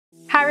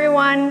Hi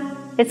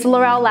everyone, it's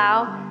Laurel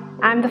Lau.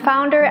 I'm the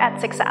founder at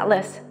Six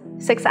Atlas.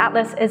 Six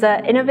Atlas is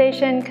an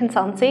innovation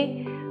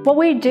consultancy. What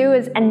we do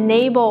is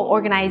enable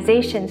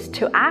organizations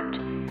to act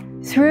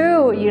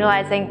through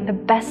utilizing the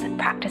best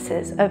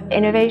practices of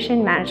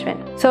innovation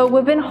management. So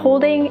we've been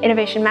holding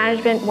innovation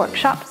management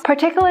workshops.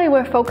 Particularly,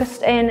 we're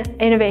focused in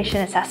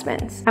innovation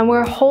assessments. And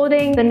we're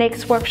holding the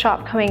next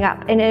workshop coming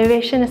up in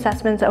innovation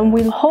assessments, and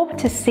we hope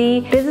to see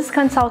business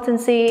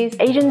consultancies,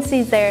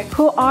 agencies there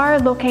who are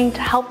looking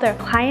to help their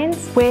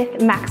clients with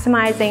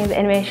maximizing the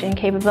innovation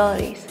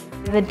capabilities.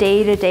 The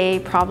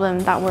day-to-day problem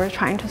that we're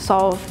trying to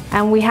solve,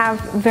 and we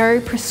have a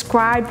very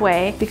prescribed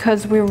way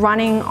because we're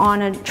running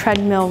on a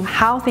treadmill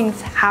how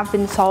things have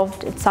been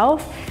solved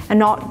itself and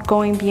not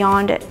going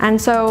beyond it. And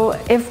so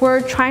if we're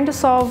trying to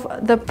solve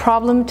the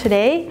problem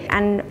today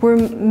and we're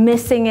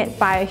missing it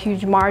by a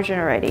huge margin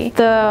already,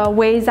 the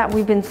ways that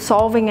we've been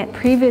solving it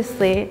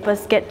previously,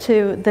 let's get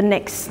to the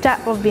next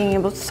step of being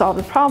able to solve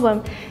the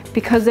problem,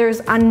 because there's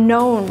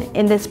unknown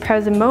in this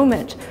present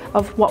moment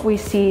of what we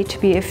see to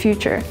be a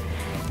future.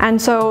 And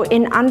so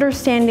in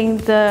understanding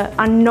the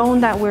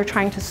unknown that we're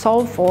trying to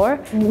solve for,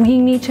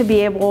 we need to be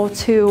able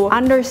to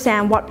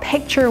understand what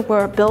picture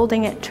we're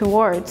building it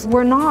towards.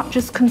 We're not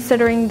just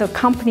considering the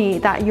company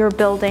that you're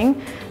building,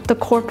 the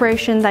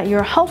corporation that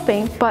you're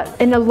helping, but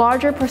in a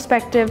larger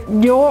perspective,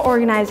 your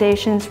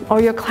organization's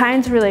or your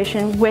client's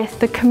relation with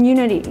the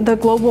community, the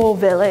global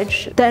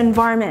village, the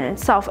environment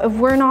itself. If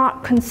we're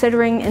not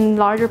considering in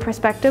larger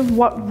perspective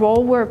what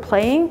role we're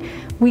playing,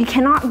 we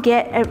cannot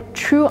get a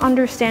true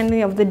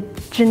understanding of the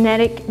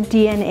genetic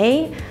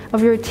DNA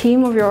of your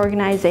team, of your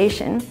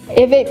organization.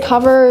 If it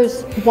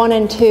covers 1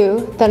 and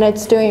 2, then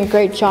it's doing a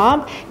great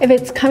job. If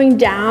it's coming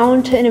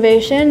down to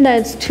innovation,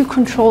 then it's too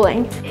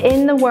controlling.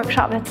 In the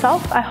workshop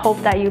itself, I hope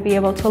that you'll be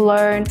able to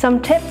learn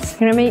some tips,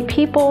 meet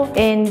people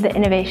in the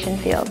innovation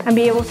field and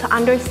be able to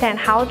understand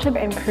how to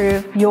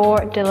improve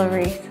your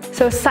deliveries.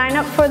 So sign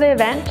up for the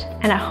event,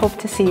 and I hope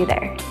to see you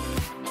there.